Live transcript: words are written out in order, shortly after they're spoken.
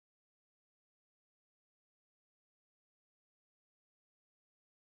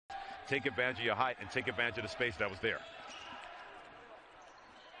take advantage of your height and take advantage of the space that was there.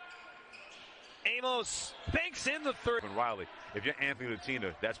 Amos banks in the third. And Riley, if you're Anthony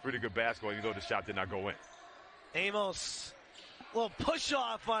Latina, that's pretty good basketball, even though the shot did not go in. Amos, a little push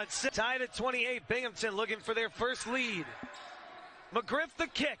off on six. Tied at 28. Binghamton looking for their first lead. McGriff the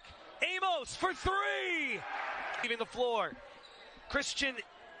kick. Amos for three. Leaving the floor. Christian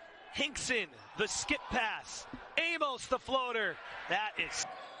Hinkson, the skip pass. Amos the floater. That is.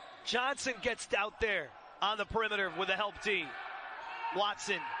 Johnson gets out there on the perimeter with a help D.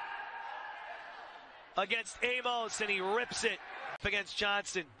 Watson against Amos, and he rips it against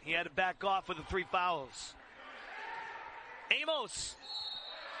Johnson. He had to back off with the 3 fouls. Amos.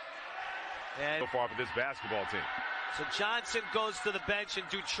 And so far for this basketball team. So Johnson goes to the bench, and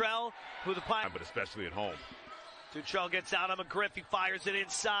Dutrell, who the Pirates, but especially at home. Dutrell gets out on McGriff. He fires it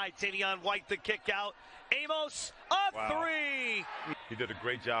inside. Tavion White the kick out. Amos, a three. He did a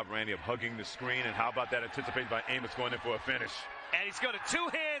great job, Randy, of hugging the screen. And how about that anticipation by Amos going in for a finish? And he's got a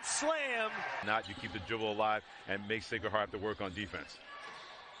two-hand slam. Not you keep the dribble alive and make Sacred Heart have to work on defense.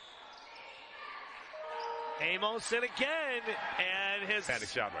 Amos in again, and his panic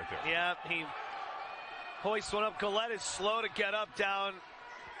shot right there. Yeah, he hoists one up. Collette is slow to get up down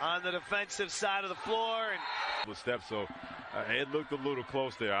on the defensive side of the floor. And steps, so it looked a little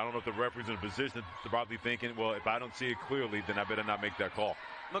close there. I don't know if the referee's in a position to probably thinking, well, if I don't see it clearly, then I better not make that call.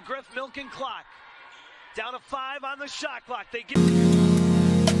 McGriff milking clock. Down to 5 on the shot clock. They get.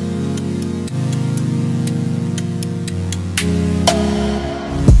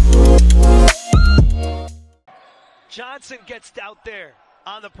 Johnson gets out there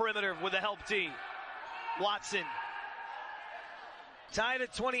on the perimeter with a help D. Watson. Tied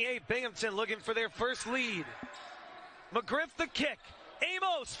at 28. Binghamton looking for their first lead. McGriff the kick.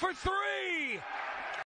 Amos for three.